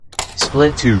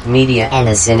Split Tube Media and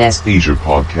the Synesthesia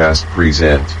Podcast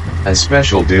present a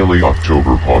special daily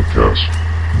October podcast.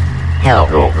 Hell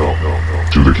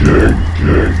to the King.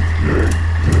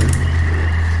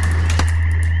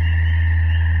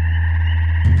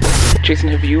 Jason,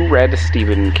 have you read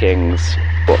Stephen King's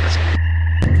books?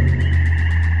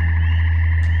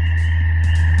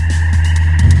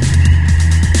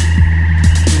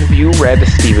 Have you read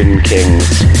Stephen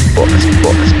King's books?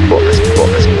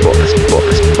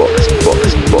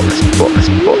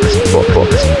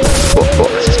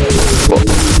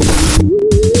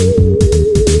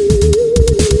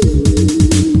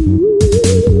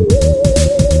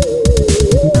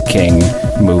 King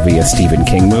movie, a Stephen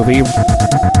King movie.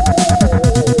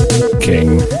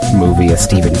 King movie, a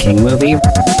Stephen King movie.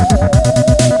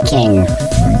 King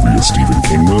movie, a Stephen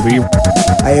King movie.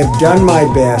 I have done my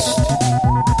best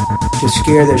to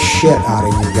scare the shit out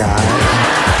of you guys.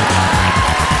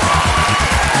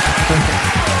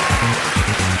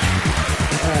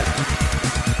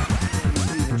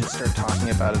 Even just start talking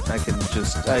about it. I could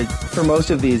just, for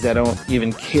most of these, I don't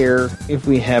even care if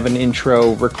we have an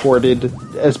intro recorded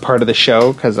as part of the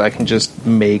show, because I can just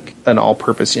make an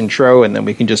all-purpose intro and then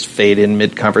we can just fade in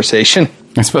mid-conversation.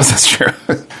 I suppose that's true.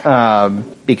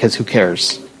 Because who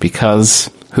cares?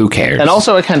 Because who cares? And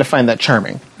also, I kind of find that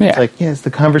charming. Yeah. It's like, yes, the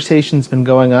conversation's been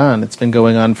going on. It's been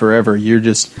going on forever. You're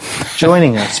just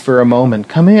joining us for a moment.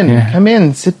 Come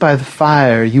in, sit by the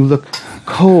fire. You look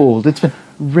cold. It's been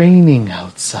raining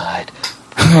outside.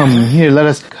 Come here, let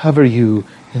us cover you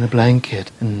in a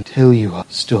blanket and tell you a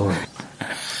story.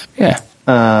 Yeah.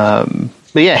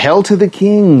 But yeah, hell to the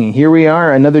king. Here we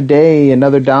are, another day,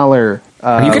 another dollar.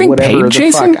 Are you getting paid,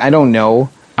 Jason? Fuck. I don't know.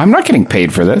 I'm not getting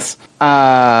paid for this.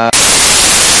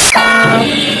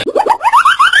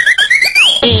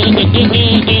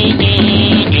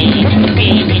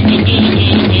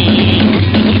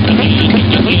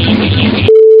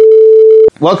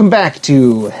 Welcome back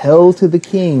to Hell to the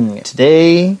King.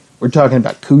 Today, we're talking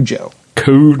about Cujo.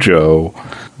 Cujo.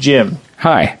 Jim,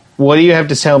 Hi. what do you have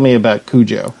to tell me about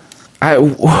Cujo?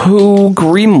 Who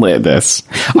greenlit this?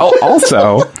 Oh,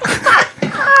 also,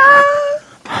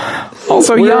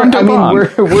 Jan de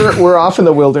Bont. We're off in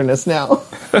the wilderness now.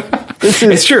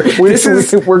 It's true.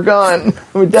 We're gone.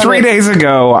 3 days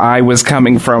ago, I was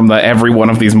coming from the every one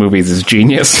of these movies is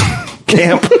genius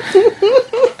camp.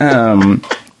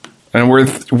 And we're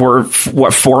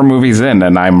 4 movies in,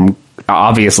 and I'm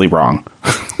obviously wrong.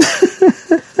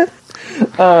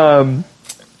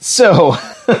 So,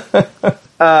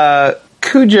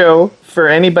 Cujo, for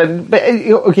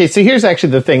anybody... Okay, so here's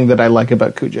actually the thing that I like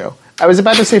about Cujo. I was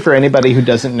about to say for anybody who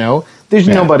doesn't know, there's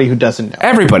nobody who doesn't know.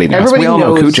 Everybody knows. Everybody we all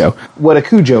know Cujo. What a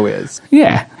Cujo is.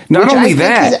 Yeah. Not only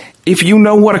that, if you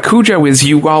know what a Cujo is,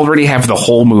 you already have the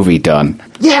whole movie done.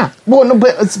 Yeah. Well, no,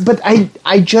 but I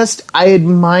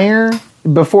admire,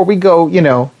 before we go,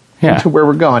 into where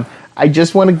we're going, I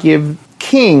just want to give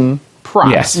King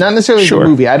props. Yes. Not necessarily the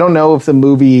movie. I don't know if the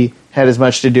movie had as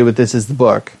much to do with this as the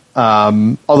book.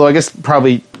 Although I guess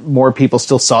probably more people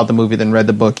still saw the movie than read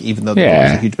the book, even though the book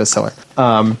was a huge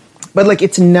bestseller. But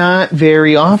it's not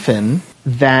very often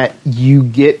that you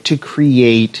get to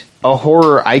create a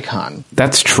horror icon.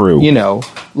 That's true.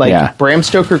 Bram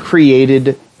Stoker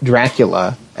created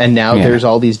Dracula, and now there's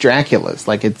all these Draculas.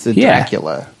 It's a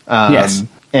Dracula. Yes.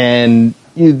 And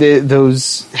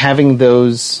having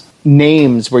those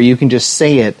names where you can just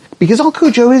say it, because all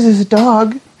Cujo is a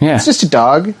dog. Yeah. It's just a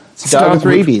dog. It's a dog with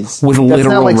rabies. With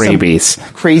literal rabies.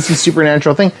 Some crazy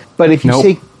supernatural thing. But if you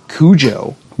say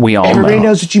Cujo, everybody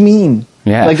knows what you mean.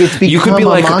 Yeah. It's become you could be a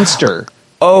monster.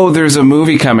 Oh, there's a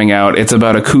movie coming out. It's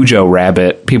about a Cujo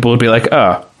rabbit. People would be like,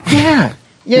 oh.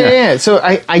 Yeah. So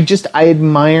I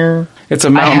admire... It's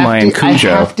a mountain lion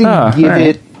Cujo. I have to give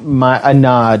it a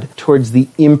nod towards the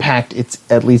impact it's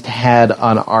at least had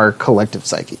on our collective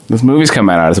psyche. This movie's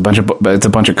coming out. It's a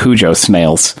bunch of Cujo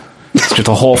snails. It's just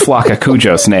a whole flock of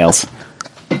Cujo snails.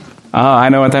 Oh, I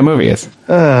know what that movie is.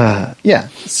 Yeah.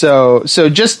 So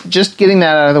just getting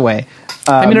that out of the way.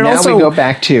 Now we go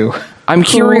back to... I'm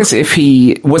curious if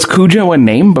was Cujo a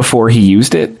name before he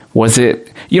used it? Was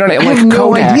it... I have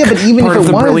no idea, but even part if of it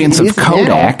the was, brilliance of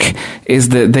Kodak is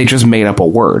that they just made up a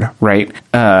word, right?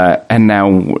 And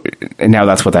now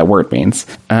that's what that word means.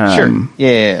 Sure.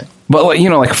 Yeah.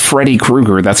 But, Freddy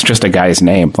Krueger, that's just a guy's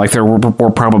name. There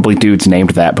were probably dudes named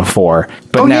that before.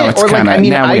 But now it's kind of...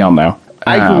 now we all know.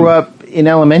 I grew up in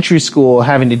elementary school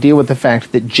having to deal with the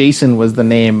fact that Jason was the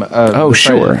name of the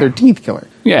Friday the 13th killer.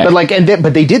 Yeah. But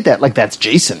but they did that. Like, that's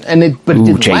Jason. But it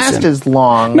didn't last as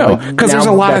long. No, because there's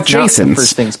a lot of Jasons.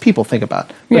 First things people think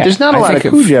about. But there's not a lot of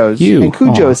Cujos. And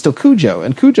Cujo is still Cujo.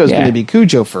 And Cujo's going to be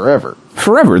Cujo forever.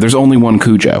 Forever. There's only one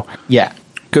Cujo. Yeah.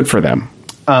 Good for them.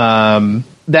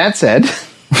 That said,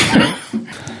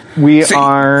 we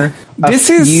are a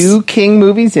few King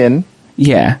movies in.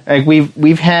 Yeah. Like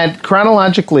we've had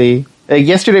chronologically.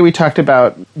 Yesterday we talked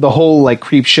about the whole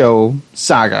Creepshow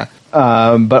saga,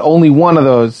 but only one of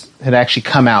those had actually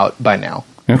come out by now.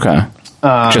 Okay.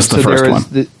 Just the first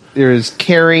one. There's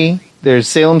Carrie. There's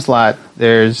Salem's Lot.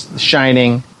 There's The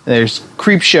Shining. There's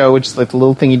Creepshow, which is like the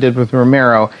little thing he did with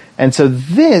Romero. And so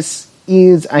this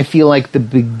is, I feel like, the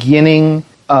beginning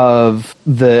of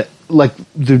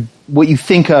what you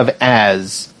think of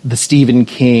as the Stephen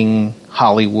King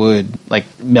Hollywood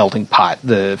melting pot,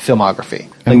 the filmography.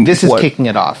 This is kicking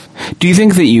it off. Do you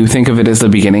think that you think of it as the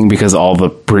beginning because all the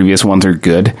previous ones are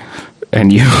good,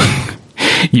 and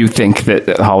you think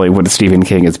that Hollywood Stephen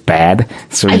King is bad,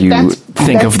 so you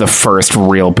think of the first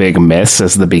real big miss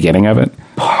as the beginning of it?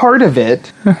 Part of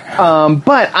it,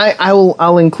 but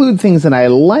I'll include things that I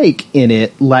like in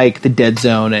it, like The Dead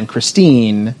Zone and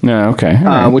Christine. Yeah, okay.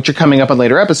 Right. Which are coming up on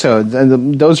later episodes.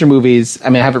 And those are movies, I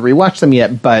mean, I haven't rewatched them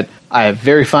yet, but I have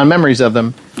very fond memories of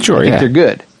them. Sure, I think they're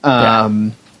good.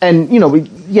 And,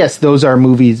 yes, those are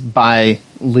movies by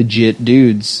legit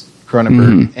dudes,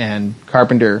 Cronenberg and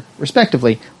Carpenter,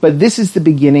 respectively. But this is the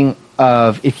beginning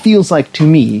of, it feels like to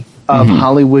me, of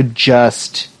Hollywood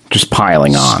just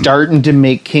piling on, starting to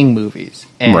make King movies,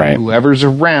 and whoever's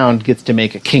around gets to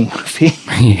make a King movie.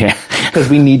 Yeah, because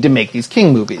we need to make these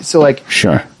King movies. So,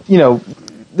 sure,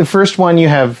 the first one you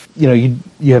have,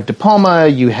 you have De Palma,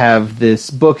 you have this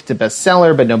book, it's a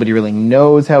bestseller, but nobody really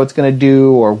knows how it's going to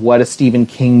do or what a Stephen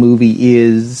King movie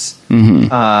is.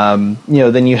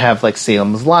 Then you have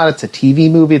Salem's Lot, it's a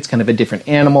TV movie, it's kind of a different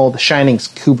animal. The Shining's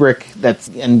Kubrick,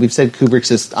 and we've said Kubrick's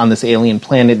just on this alien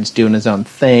planet, it's doing his own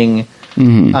thing.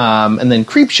 And then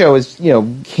Creepshow is,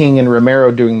 King and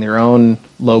Romero doing their own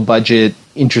low budget,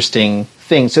 interesting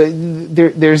thing. So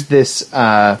there's this,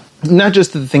 not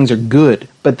just that the things are good,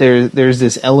 but there's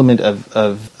this element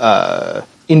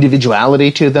of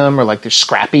individuality to them, or they're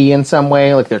scrappy in some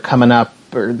way, they're coming up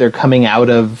or they're coming out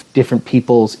of different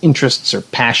people's interests or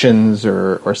passions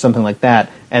or something like that.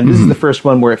 And this is the first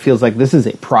one where it feels like this is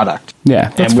a product. Yeah,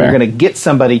 that's and fair. We're going to get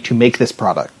somebody to make this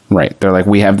product. Right. They're like,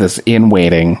 we have this in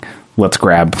waiting. Let's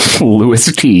grab Louis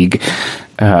Teague,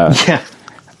 a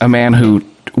man who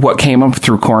came up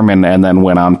through Corman and then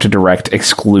went on to direct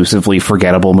exclusively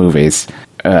forgettable movies.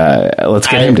 Let's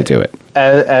get him to do it.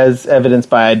 As evidenced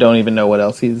by, I don't even know what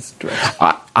else he's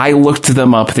directed. I looked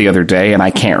them up the other day, and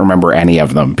I can't remember any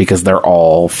of them because they're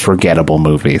all forgettable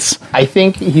movies. I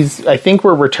think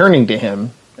we're returning to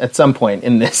him at some point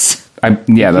in this. That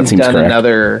seems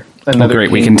correct. Another great.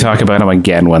 We can talk about him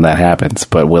again when that happens,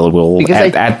 but we'll we'll be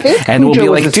like,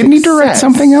 didn't he direct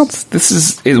something else?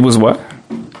 It was what?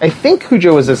 I think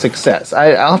Cujo was a success.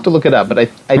 I'll have to look it up, but I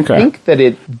think that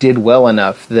it did well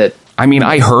enough that... I mean,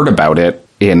 I heard about it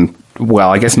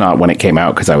I guess not when it came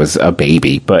out because I was a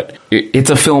baby, but it's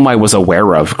a film I was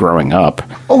aware of growing up.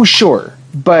 Oh, sure.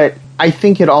 But I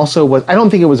think it also was... I don't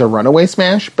think it was a runaway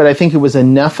smash, but I think it was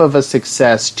enough of a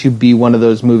success to be one of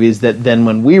those movies that then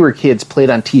when we were kids played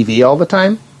on TV all the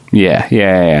time.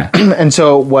 Yeah. And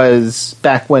so it was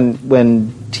back when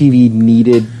TV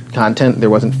needed content. There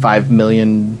wasn't 5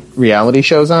 million reality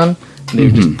shows on. They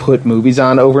would just put movies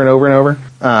on over and over and over.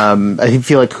 I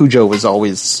feel like Cujo was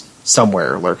always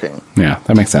somewhere lurking. Yeah,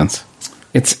 that makes sense.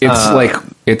 It's I'm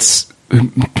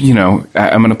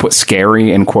going to put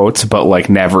scary in quotes, but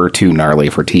never too gnarly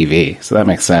for TV. So that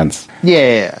makes sense.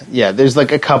 Yeah. There's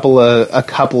a couple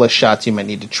of shots you might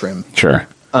need to trim. Sure.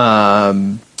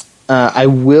 I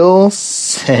will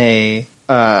say,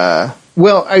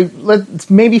 let's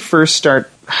maybe first start.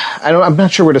 I'm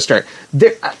not sure where to start.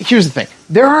 Here's the thing.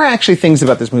 There are actually things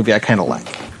about this movie I kind of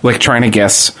like. Like trying to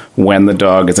guess when the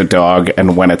dog is a dog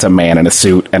and when it's a man in a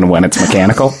suit and when it's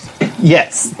mechanical.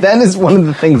 Yes, that is one of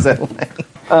the things I like.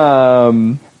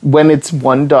 When it's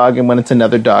one dog and when it's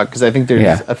another dog, because I think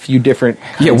there's a few different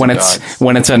kinds of dogs.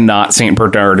 When it's a not Saint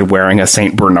Bernard wearing a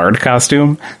Saint Bernard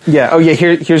costume. Yeah. Oh yeah.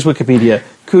 Here's Wikipedia.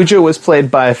 Cujo was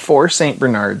played by 4 Saint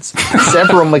Bernards,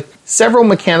 several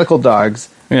mechanical dogs,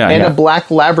 and a black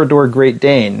Labrador Great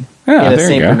Dane in a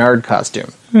Saint Bernard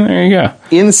costume. There you go.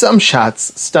 In some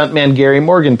shots, stuntman Gary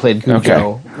Morgan played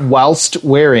Cujo whilst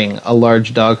wearing a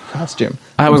large dog costume.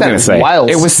 I was going to say,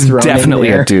 it was definitely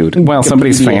a dude. Well,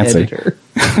 somebody's fancy.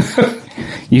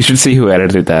 You should see who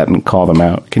edited that and call them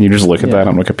out. Can you just look at that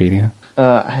on Wikipedia?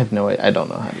 I have no idea. I don't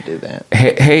know how to do that.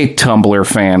 Hey Tumblr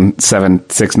fan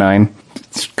 769,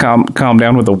 calm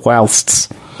down with the whilsts.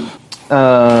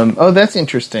 That's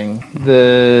interesting.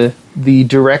 The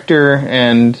director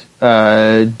and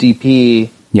DP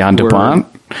Jan de Bont?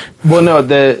 Well, no,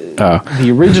 the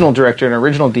original director and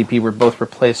original DP were both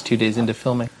replaced 2 days into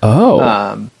filming.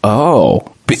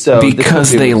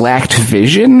 Because they lacked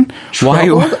vision? Why?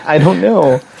 I don't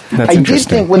know. I did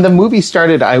think when the movie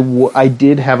started, I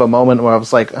did have a moment where I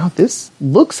was like, oh, this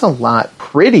looks a lot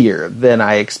prettier than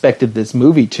I expected this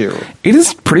movie to. It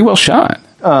is pretty well shot.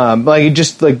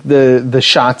 The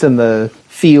shots in the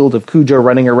field of Cujo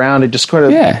running around, it just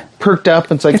kind of perked up.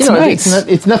 And it's like, nice.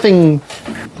 It's nothing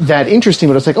that interesting,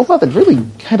 but it's like, oh, wow, that really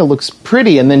kind of looks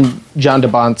pretty. And then Jan de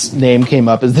Bont's name came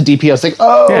up as the DP. I was like,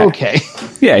 okay.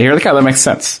 Yeah, you're like, oh, that makes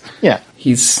sense. Yeah.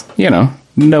 He's,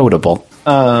 notable.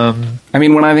 I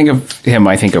mean, when I think of him,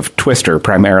 I think of Twister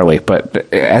primarily, but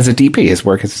as a DP, his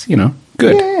work is,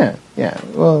 good. Yeah.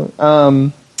 Well,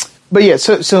 but yeah,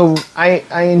 so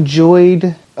I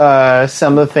enjoyed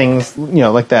some of the things,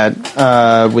 like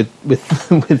that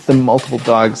with the multiple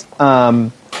dogs.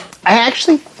 I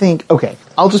actually think, okay,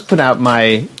 I'll just put out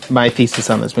my thesis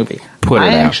on this movie.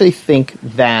 I actually think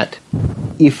that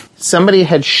if somebody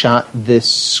had shot this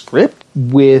script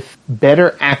with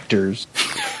better actors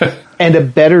and a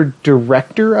better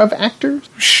director of actors,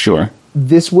 sure,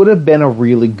 this would have been a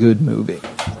really good movie.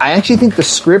 I actually think the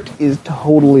script is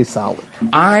totally solid.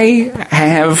 I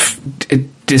have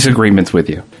disagreements with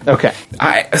you. Okay.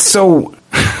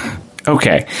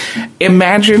 Okay.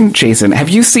 Imagine, Jason, have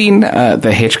you seen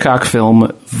the Hitchcock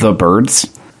film The Birds?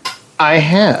 I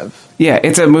have. Yeah,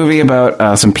 it's a movie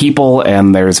about some people,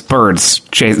 and there's birds,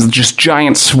 just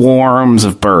giant swarms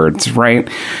of birds, right?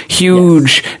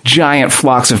 Huge, giant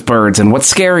flocks of birds, and what's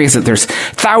scary is that there's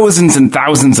thousands and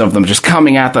thousands of them just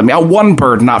coming at them. Now, one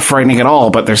bird not frightening at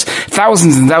all, but there's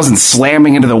thousands and thousands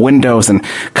slamming into the windows and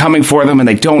coming for them, and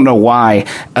they don't know why.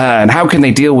 And how can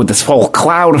they deal with this whole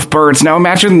cloud of birds? Now,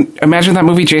 imagine that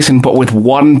movie, Jason, but with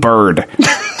one bird.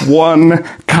 One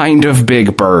kind of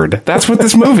big bird. That's what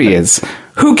this movie is.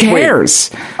 Who cares?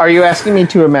 Wait, are you asking me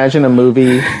to imagine a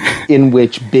movie in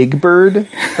which Big Bird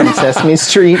from Sesame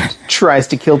Street tries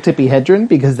to kill Tippi Hedren?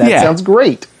 Because that sounds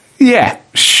great. Yeah,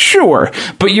 sure.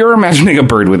 But you're imagining a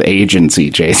bird with agency,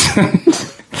 Jason.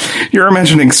 You're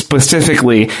imagining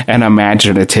specifically an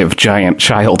imaginative giant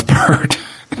child bird.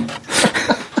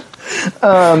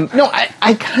 No,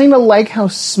 I kind of like how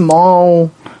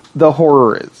small the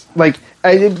horror is. Like,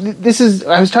 I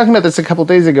was talking about this a couple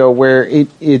days ago, where it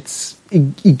gets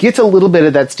a little bit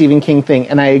of that Stephen King thing,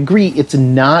 and I agree it's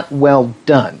not well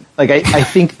done. Like, I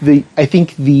think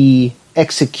the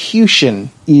execution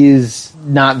is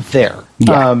not there.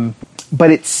 Yeah.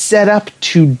 But it's set up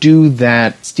to do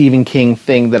that Stephen King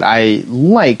thing that I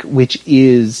like, which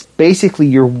is basically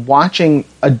you're watching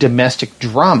a domestic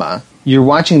drama. You're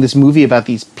watching this movie about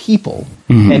these people,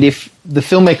 and if the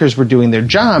filmmakers were doing their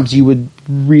jobs, you would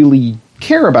really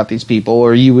care about these people,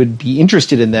 or you would be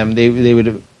interested in them. They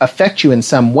would affect you in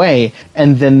some way,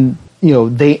 and then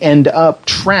they end up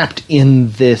trapped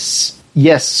in this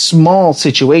small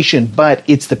situation, but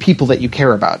it's the people that you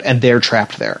care about, and they're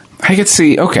trapped there. I could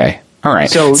see. Okay. All right.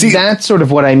 So that's sort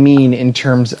of what I mean in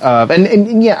terms of,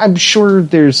 and yeah, I'm sure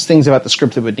there's things about the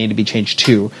script that would need to be changed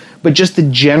too, but just the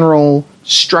general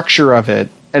structure of it,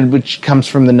 and which comes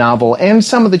from the novel, and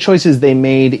some of the choices they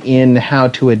made in how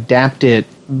to adapt it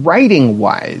writing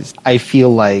wise, I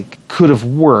feel like could have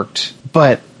worked.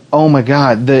 But oh my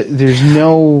god, there's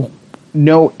no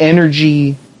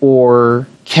energy or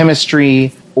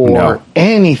chemistry or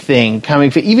anything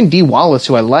coming from even Dee Wallace,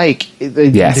 who I like.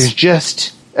 There's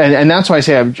just. And that's why I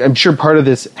say I'm sure part of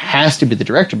this has to be the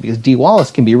director, because Dee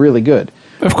Wallace can be really good.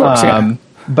 Of course, and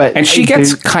she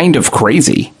gets kind of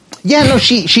crazy. Yeah, no,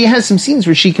 she has some scenes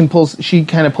where she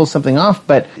kind of pulls something off,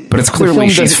 but it's clearly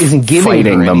isn't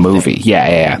fighting the movie.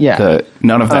 Yeah.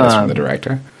 None of that is from the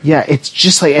director. Yeah, it's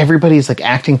just like everybody's like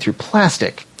acting through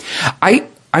plastic. I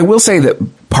will say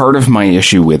that part of my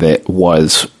issue with it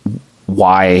was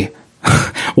why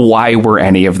were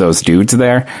any of those dudes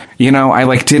there?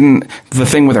 The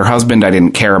thing with her husband, I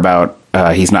didn't care about.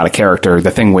 He's not a character.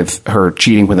 The thing with her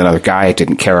cheating with another guy, I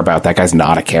didn't care about. That guy's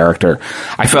not a character.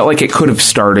 I felt like it could have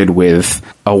started with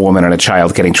a woman and a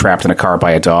child getting trapped in a car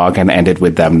by a dog and ended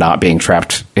with them not being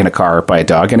trapped in a car by a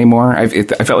dog anymore. I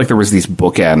felt like there was these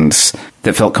bookends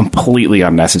that felt completely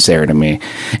unnecessary to me.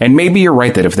 And maybe you're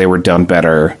right that if they were done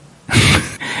better,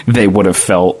 they would have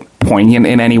felt poignant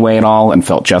in any way at all and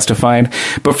felt justified.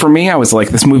 But for me, I was like,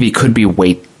 this movie could be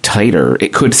way tighter.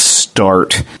 It could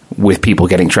start with people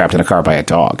getting trapped in a car by a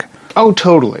dog. Oh,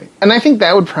 totally. And I think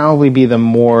that would probably be the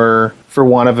more, for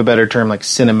want of a better term, like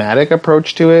cinematic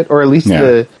approach to it, or at least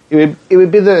it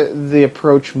would be the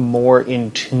approach more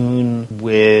in tune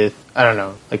with, I don't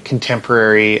know, like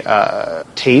contemporary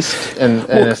taste and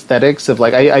aesthetics of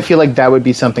like, I feel like that would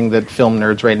be something that film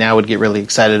nerds right now would get really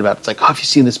excited about. It's like, oh, have you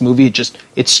seen this movie?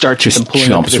 It starts with them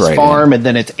pulling up to this farm, and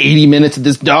then it's 80 minutes of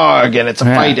this dog, and it's a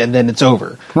fight, and then it's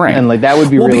over. Right. And like that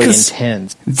would be really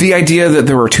intense. The idea that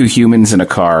there were two humans in a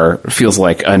car feels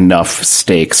like enough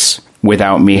stakes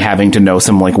without me having to know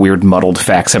some like weird muddled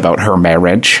facts about her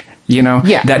marriage. You know?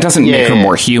 Yeah. That doesn't make her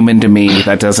more human to me.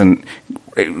 That doesn't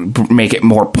make it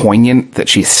more poignant that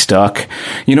she's stuck.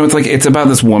 You know, it's like, it's about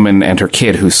this woman and her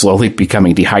kid who's slowly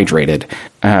becoming dehydrated.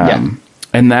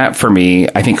 And that, for me,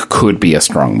 I think could be a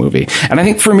strong movie. And I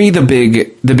think for me, the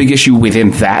big issue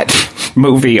within that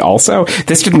movie also,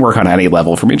 this didn't work on any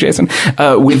level for me, Jason.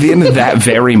 Within that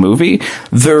very movie,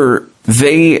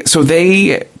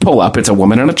 they pull up. It's a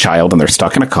woman and a child, and they're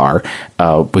stuck in a car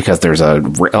because there's a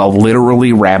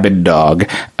literally rabid dog.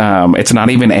 It's not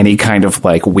even any kind of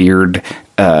like weird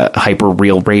hyper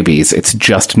real rabies. It's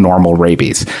just normal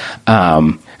rabies,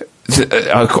 according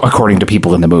to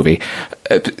people in the movie.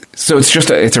 So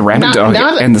it's a rabid dog.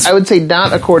 I would say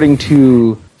not according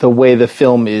to the way the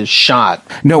film is shot.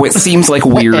 No, it seems like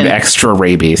weird extra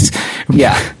rabies.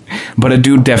 Yeah. But a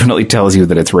dude definitely tells you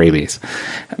that it's rabies.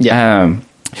 Yeah.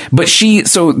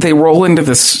 So they roll into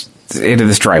this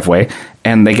driveway,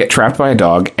 and they get trapped by a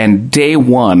dog, and day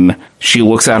one, she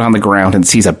looks out on the ground and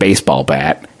sees a baseball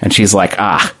bat, and she's like,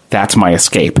 that's my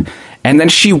escape. And then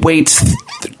she waits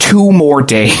 2 more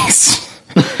days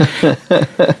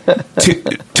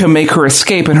to make her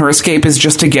escape, and her escape is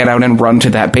just to get out and run to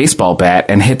that baseball bat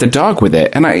and hit the dog with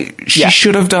it. And she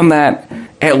should have done that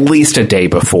at least a day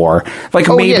before. Like,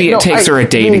 it takes her a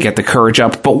day to get the courage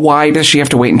up, but why does she have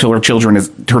to wait until her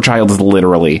child is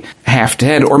literally half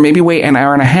dead, or maybe wait an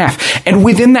hour and a half? And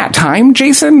within that time,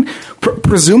 Jason,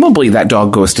 presumably that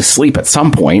dog goes to sleep at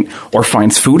some point, or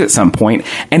finds food at some point,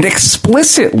 and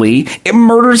explicitly it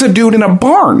murders a dude in a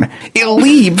barn. It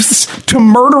leaves to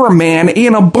murder a man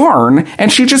in a barn,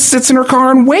 and she just sits in her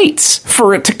car and waits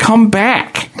for it to come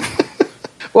back.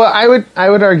 Well, I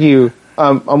would argue,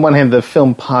 on one hand, the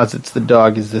film posits the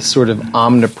dog is this sort of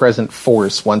omnipresent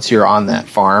force once you're on that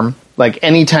farm. Like,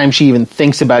 anytime she even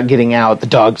thinks about getting out, the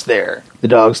dog's there. The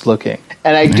dog's looking.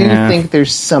 And I do think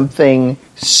there's something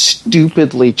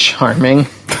stupidly charming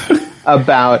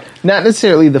about, not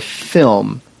necessarily the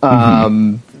film.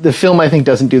 The film, I think,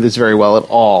 doesn't do this very well at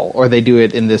all. Or they do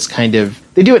it in this kind of...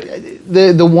 They do it...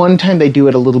 The one time they do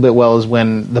it a little bit well is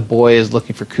when the boy is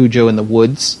looking for Cujo in the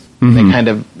woods.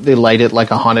 They light it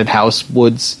like a haunted house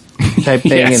woods type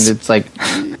thing. Yes. And it's like,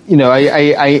 you know,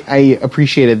 I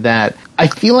appreciated that. I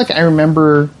feel like I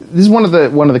remember, this is one of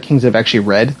the Kings I've actually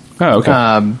read. Oh, okay.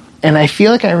 And I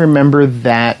feel like I remember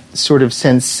that sort of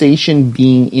sensation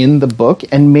being in the book,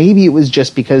 and maybe it was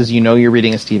just because, you know, you're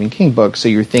reading a Stephen King book, so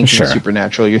you're thinking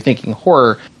supernatural, you're thinking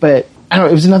horror, but I don't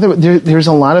know, it was another, there's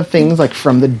a lot of things like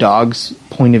from the dog's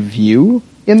point of view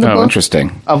in the book. Oh,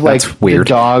 interesting. Of like the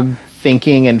dog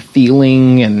thinking and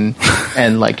feeling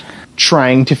and like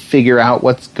trying to figure out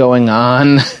what's going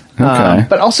on. Okay.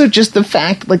 But also just the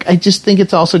fact, like, I just think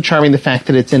it's also charming the fact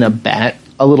that it's in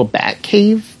a little bat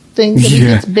cave thing that he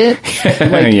gets bit.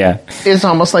 Like, it's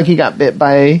almost like he got bit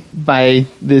by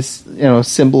this, you know,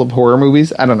 symbol of horror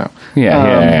movies. I don't know.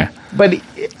 But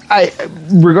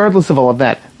regardless of all of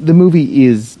that, the movie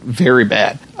is very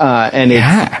bad. And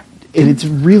it's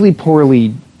really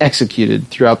poorly executed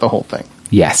throughout the whole thing.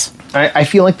 Yes. I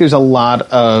feel like there's a lot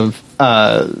of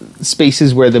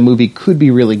spaces where the movie could be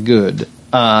really good,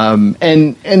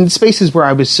 and spaces where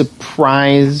I was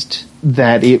surprised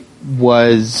that it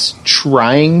was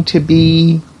trying to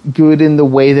be good in the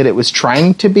way that it was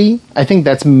trying to be. I think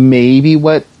that's maybe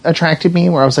what attracted me,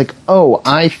 where I was like, oh,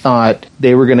 I thought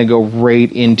they were going to go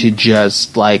right into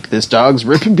just like, this dog's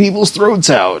ripping people's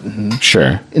throats out.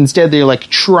 Sure. Instead, they like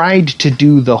tried to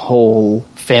do the whole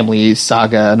family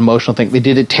saga and emotional thing. They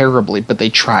did it terribly, but they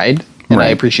tried, and I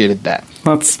appreciated that.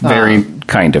 That's very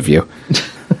kind of you.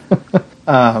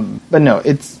 But no,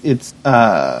 it's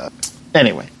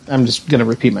anyway, I'm just going to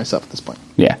repeat myself at this point.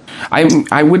 Yeah.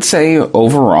 I would say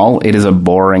overall it is a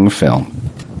boring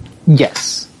film.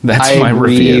 Yes. That's my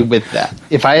review. I agree with that.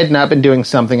 If I had not been doing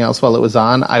something else while it was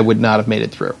on, I would not have made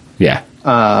it through. Yeah.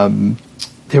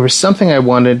 There was something I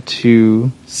wanted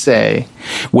to say.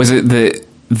 Was it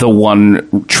the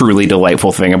one truly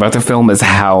delightful thing about the film is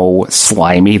how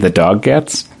slimy the dog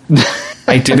gets?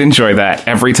 I did enjoy that.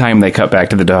 Every time they cut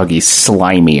back to the dog, he's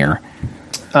slimier.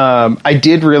 I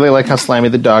did really like how slimy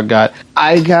the dog got.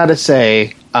 I gotta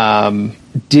say,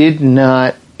 Did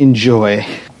not enjoy.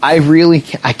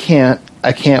 I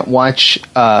can't watch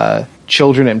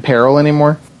Children in Peril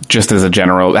anymore. Just as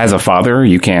a father,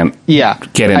 you can't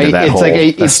get into that whole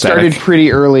aesthetic. It started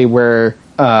pretty early where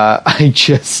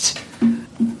it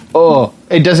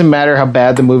doesn't matter how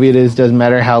bad the movie it is, doesn't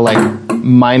matter how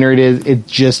minor it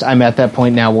is, I'm at that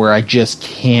point now where I just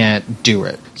can't do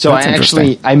it. So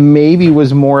I maybe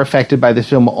was more affected by this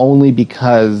film only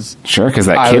because... Sure, because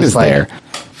that kid is there.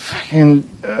 Fucking...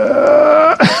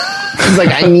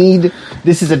 It's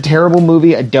this is a terrible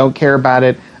movie, I don't care about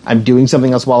it, I'm doing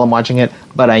something else while I'm watching it,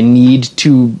 but I need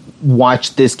to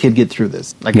watch this kid get through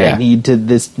this. I need to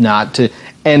this not to...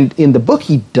 And in the book,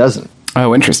 he doesn't.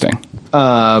 Oh, interesting.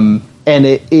 And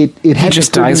it he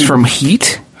just dies from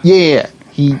heat? Yeah.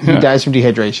 He dies from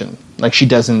dehydration. She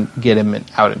doesn't get him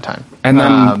out in time. And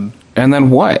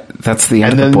then what? That's the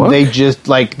end of the book? And then they just,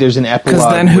 there's an epilogue.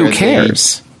 Because then who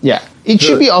cares? It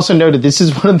should be also noted, this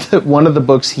is one of the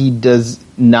books he does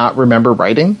not remember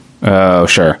writing. Oh,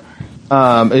 sure. It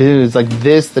was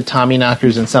this, the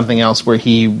Tommyknockers, and something else where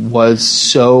he was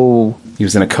so... He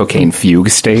was in a cocaine fugue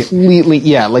state? Completely,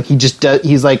 he just does...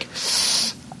 He's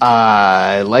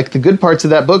I like the good parts of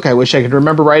that book. I wish I could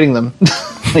remember writing them.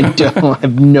 I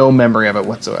have no memory of it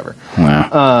whatsoever.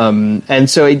 Wow. And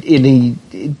so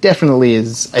it definitely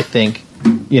is, I think,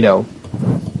 the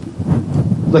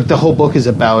whole book is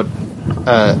about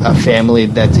a family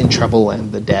that's in trouble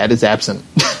and the dad is absent.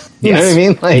 You know what I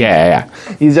mean? Yeah.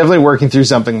 He's definitely working through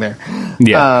something there.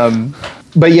 Yeah.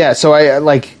 But yeah, so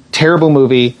I terrible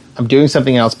movie. I'm doing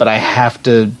something else, but I have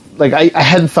to... I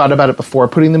hadn't thought about it before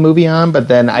putting the movie on, but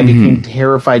then I became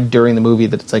terrified during the movie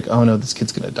that it's oh no, this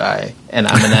kid's gonna die. And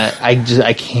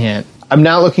I can't. I'm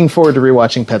not looking forward to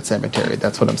rewatching Pet Sematary.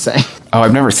 That's what I'm saying. Oh,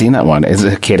 I've never seen that one. Is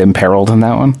a kid imperiled in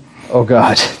that one? Oh,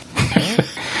 God.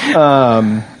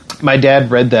 My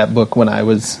dad read that book when I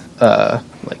was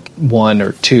 1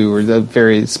 or 2 or a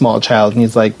very small child, and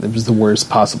he's it was the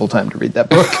worst possible time to read that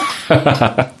book.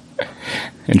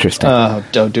 Interesting.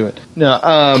 Don't do it. No.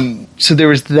 So there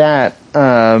was that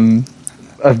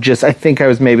of just, I think I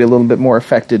was maybe a little bit more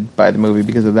affected by the movie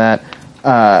because of that.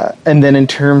 And then in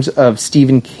terms of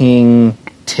Stephen King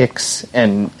ticks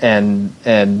and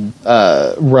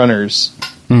runners,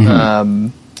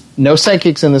 no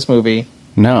psychics in this movie.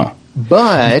 No.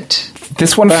 But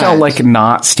this one felt like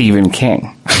not Stephen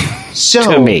King.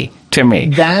 So to me.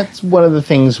 That's one of the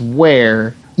things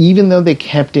where even though they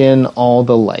kept in all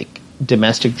the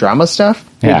domestic drama stuff,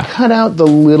 they cut out the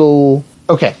little...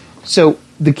 Okay, so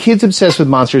the kid's obsessed with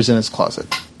monsters in his closet.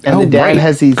 And the dad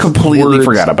has these completely words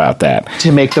forgot about that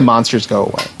to make the monsters go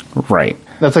away. Right.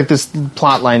 That's this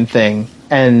plotline thing.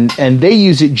 And they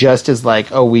use it just as he's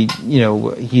going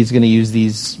to use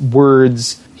these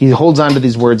words. He holds on to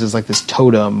these words as this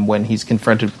totem when he's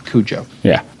confronted with Cujo.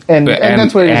 Yeah. And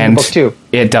that's what it is in the book too.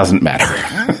 It doesn't matter.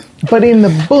 But in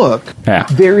the book,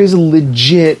 there is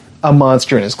legit a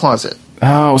monster in his closet.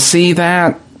 Oh, see,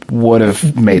 that would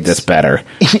have made this better.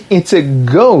 It's a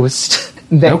ghost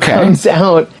that comes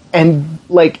out and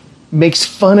makes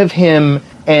fun of him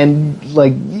and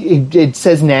it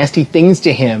says nasty things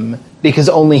to him because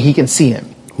only he can see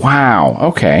him. Wow.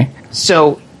 Okay.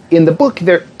 So in the book,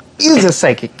 there is a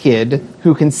psychic kid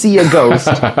who can see a ghost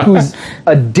who's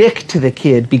a dick to the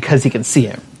kid because he can see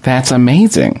him. That's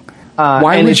amazing.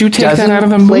 Why would you take that out of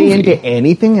the movie? It doesn't play into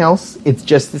anything else. It's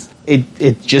just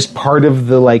it's just part of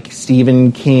the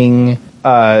Stephen King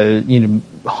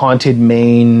haunted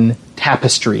Maine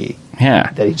tapestry.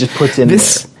 Yeah. That he just puts in there.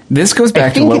 This goes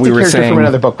back to what we were saying from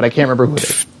another book, but I can't remember who it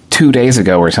is. 2 days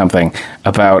ago or something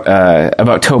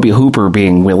about Tobe Hooper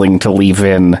being willing to leave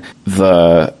in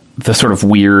the sort of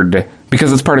weird,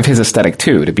 because it's part of his aesthetic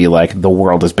too, to be the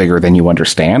world is bigger than you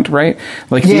understand, right?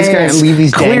 These guys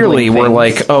these clearly were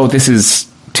oh, this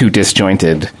is too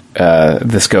disjointed.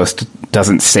 This ghost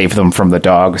doesn't save them from the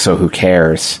dog, so who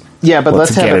cares? Yeah, but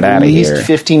let's have at least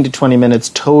 15 to 20 minutes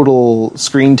total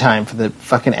screen time for the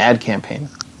fucking ad campaign.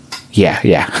 Yeah.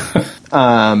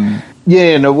 When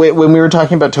we were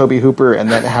talking about Tobe Hooper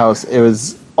and that house, it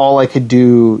was all I could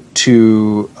do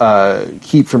to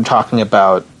keep from talking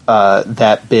about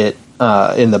that bit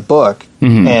in the book.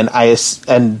 Mm-hmm.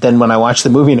 And then when I watched the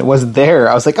movie and it wasn't there,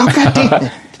 I was like, oh, God damn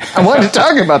it. I wanted to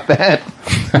talk about that.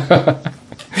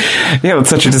 Yeah, that's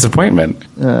such a disappointment.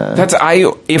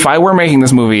 If I were making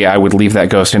this movie, I would leave that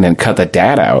ghost in and cut the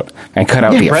dad out and cut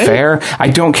out the affair. I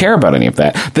don't care about any of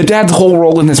that. The dad's whole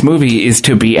role in this movie is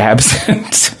to be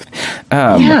absent.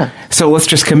 So let's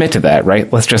just commit to that,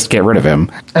 right? Let's just get rid of him.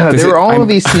 There were all of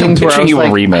these scenes where I was you a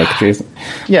remake, Jason.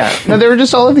 Yeah, no, there were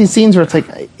just all of these scenes where it's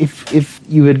if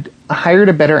you had hired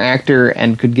a better actor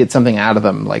and could get something out of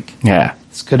them. Like, yeah,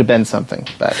 this could have been something.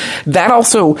 But that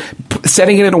also,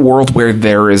 setting it in a world where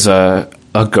there is a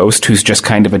ghost who's just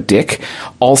kind of a dick,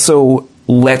 also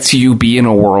lets you be in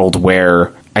a world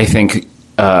where I think,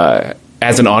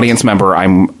 as an audience member,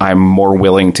 I'm more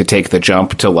willing to take the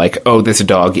jump to like, oh, this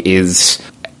dog is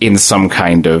in some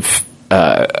kind of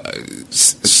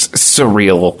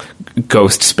surreal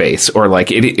ghost space, or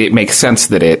like it makes sense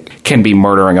that it can be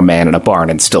murdering a man in a barn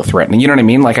and still threatening. You know what I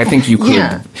mean? Like, I think you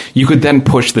could then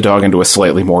push the dog into a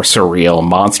slightly more surreal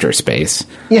monster space.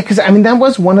 Yeah, because I mean that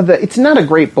was one of the. It's not a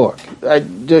great book.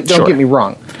 Don't get me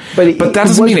wrong, but that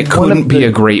doesn't mean it couldn't be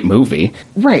a great movie,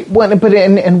 right? One of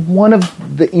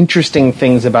the interesting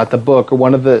things about the book, or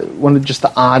one of just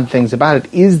the odd things about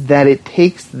it, is that it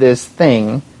takes this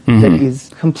thing that is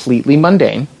completely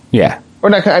mundane. Yeah. Or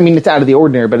not, I mean, it's out of the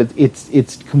ordinary, but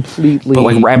it's completely... But,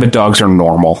 like, rabid dogs are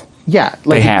normal. Yeah.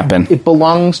 Like, they happen. It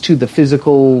belongs to the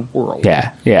physical world.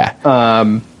 Yeah,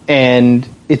 yeah. And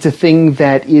it's a thing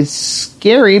that is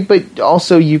scary, but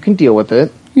also you can deal with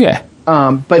it. Yeah.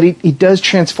 But it does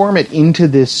transform it into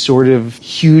this sort of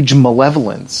huge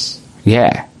malevolence.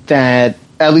 Yeah. That,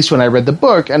 at least when I read the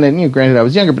book, and then, granted I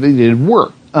was younger, but it did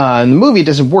work. In the movie, it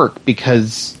doesn't work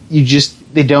because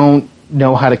they don't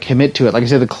know how to commit to it. Like I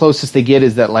said, the closest they get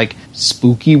is that like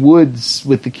spooky woods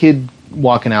with the kid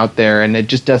walking out there, and it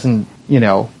just doesn't,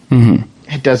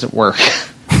 it doesn't work.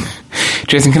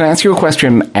 Jason, can I ask you a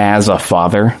question as a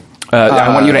father?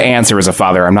 I want you to answer as a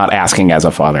father. I'm not asking as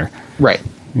a father. Right.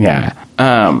 Yeah.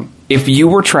 If you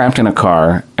were trapped in a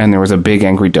car and there was a big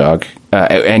angry dog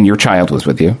and your child was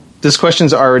with you. This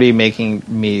question's already making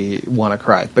me want to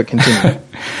cry, but continue.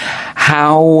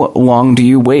 How long do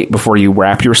you wait before you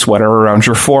wrap your sweater around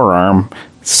your forearm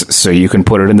so you can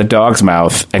put it in the dog's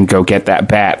mouth and go get that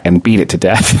bat and beat it to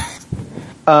death?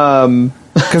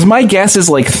 Because my guess is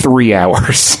like 3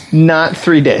 hours. Not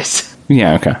 3 days.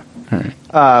 Yeah, okay. All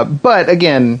right. But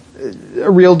again,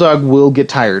 a real dog will get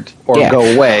tired or go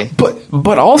away.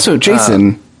 But also,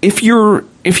 Jason, if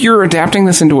you're adapting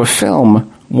this into a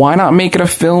film, why not make it a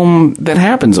film that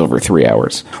happens over 3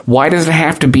 hours? Why does it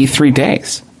have to be 3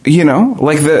 days?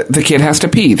 Like the kid has to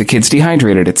pee. The kid's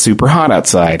dehydrated. It's super hot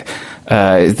outside.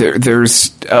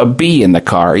 There's a bee in the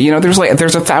car. There's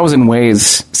 1,000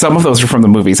 ways. Some of those are from the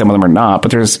movie. Some of them are not.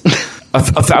 But there's a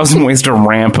 1,000 ways to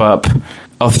ramp up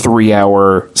a 3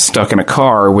 hour stuck in a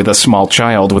car with a small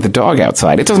child with a dog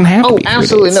outside. It doesn't have to be 3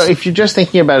 absolutely days. No. If you're just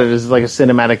thinking about it as like a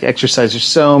cinematic exercise, there's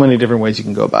so many different ways you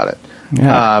can go about it.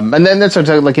 Yeah. And then that's what I'm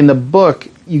talking. Like in the book,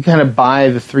 you kind of buy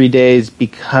the 3 days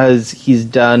because he's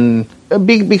done.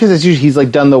 Because it's usually he's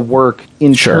like done the work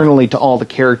internally to all the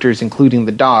characters, including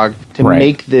the dog, to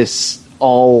make this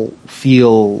all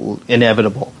feel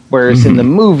inevitable. Whereas in the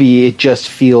movie, it just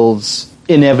feels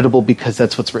inevitable because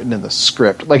that's what's written in the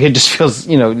script. Like it just feels,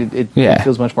 it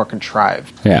feels much more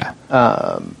contrived. Yeah.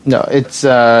 No, it's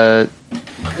a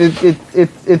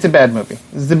bad movie.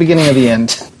 It's the beginning of the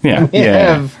end.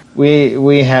 Yeah.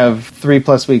 We have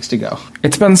 3+ weeks to go.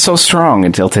 It's been so strong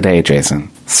until today, Jason.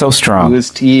 So strong. Louis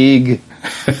Teague.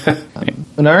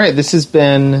 And all right, this has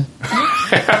been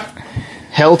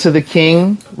Hell to the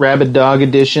King, Rabid Dog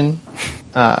Edition.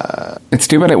 It's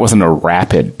too bad it wasn't a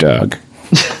rapid dog.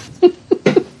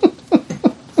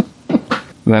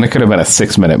 Then it could have been a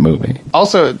 6-minute movie.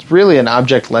 Also, it's really an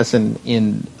object lesson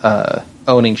in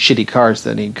owning shitty cars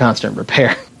that need constant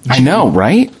repair. I know,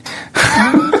 right?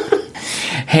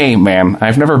 Hey, man,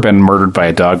 I've never been murdered by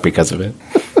a dog because of it.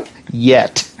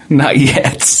 Yet. Not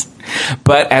yet.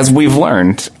 But as we've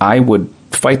learned, I would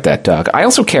fight that dog. I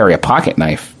also carry a pocket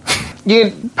knife.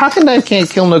 Pocket knife can't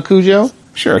kill no Cujo?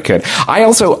 Sure it could.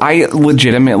 I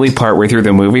legitimately, partway through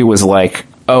the movie, was like,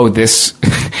 oh, this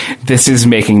is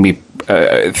making me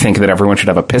think that everyone should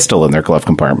have a pistol in their glove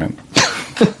compartment.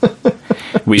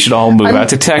 We should all move out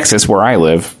to Texas, where I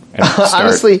live. And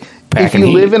honestly, if you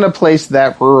live in a place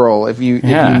that rural, if you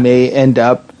may end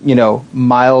up,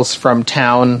 miles from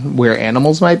town where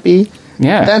animals might be,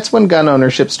 that's when gun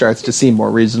ownership starts to seem more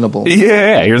reasonable.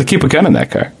 Yeah, you're to keep a gun in that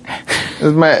car.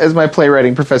 As my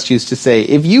playwriting professor used to say,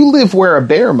 if you live where a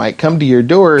bear might come to your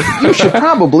door, you should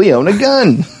probably own a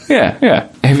gun. Yeah.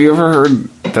 Have you ever heard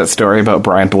that story about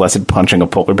Brian Blessed punching a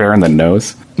polar bear in the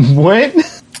nose? What?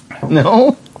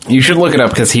 No. You should look it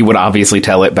up because he would obviously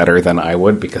tell it better than I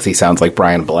would because he sounds like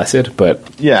Brian Blessed,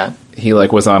 but yeah, he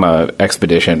was on a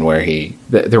expedition where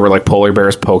there were polar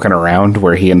bears poking around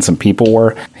where he and some people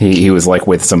were. He was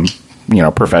with some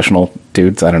professional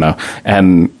dudes, I don't know,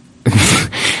 and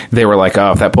they were like,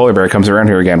 oh, if that polar bear comes around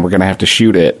here again, we're going to have to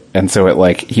shoot it. And so it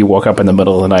like, he woke up in the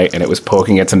middle of the night and it was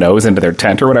poking its nose into their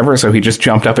tent or whatever. So he just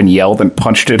jumped up and yelled and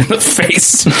punched it in the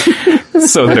face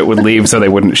so that it would leave so they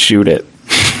wouldn't shoot it.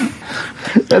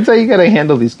 That's how you got to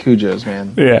handle these Cujos,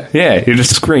 man. Yeah. You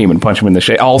just scream and punch them in the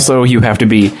shade. Also, you have to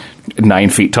be 9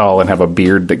 feet tall and have a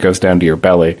beard that goes down to your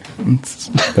belly.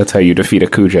 That's how you defeat a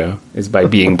Cujo, is by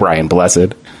being Brian Blessed.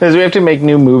 Because we have to make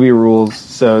new movie rules,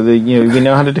 so that we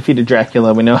know how to defeat a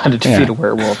Dracula, we know how to defeat a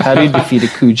werewolf. How do you defeat a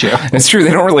Cujo? It's true,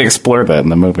 they don't really explore that in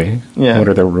the movie. Yeah. What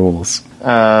are the rules?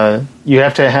 You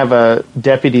have to have a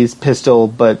deputy's pistol,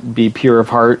 but be pure of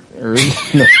heart.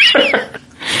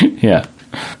 Yeah.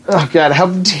 Oh, God,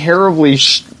 how terribly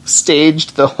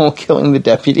staged the whole killing the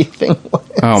deputy thing was.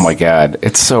 Oh, my God.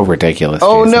 It's so ridiculous.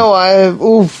 Oh, Jason.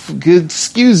 No,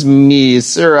 excuse me,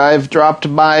 sir. I've dropped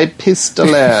my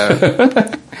pistolet.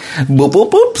 Boop,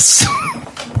 boop, boops.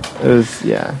 It was,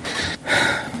 yeah.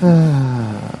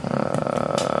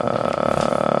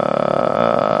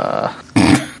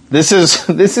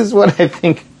 This is what I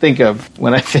think of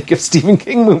when I think of Stephen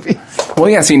King movies. Well,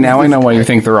 yeah, see, now I know why you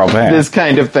think they're all bad. This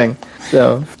kind of thing.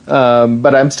 So,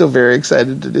 but I'm still very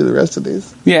excited to do the rest of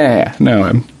these. Yeah,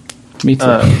 no, me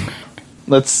too.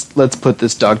 Let's put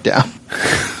this dog down.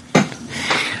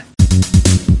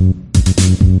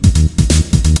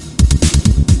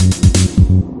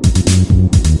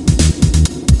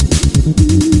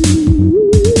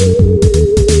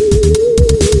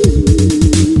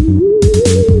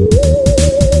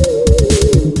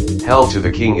 Hell to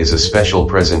the King is a special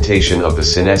presentation of the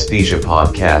Synesthesia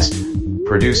podcast,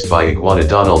 produced by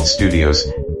Iguanodonald Studios,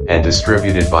 and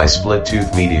distributed by Split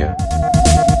Tooth Media.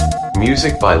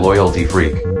 Music by Loyalty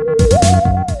Freak.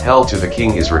 Hell to the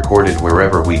King is recorded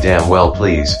wherever we damn well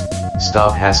please.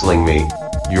 Stop hassling me,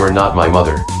 you're not my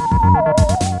mother.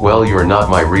 Well, you're not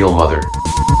my real mother.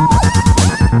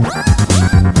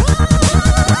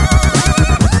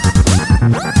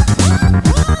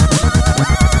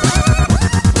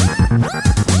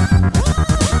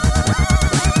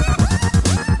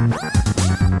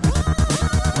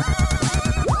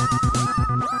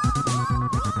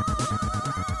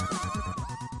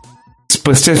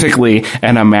 Specifically,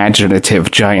 an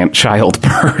imaginative giant child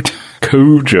bird.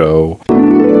 Cujo.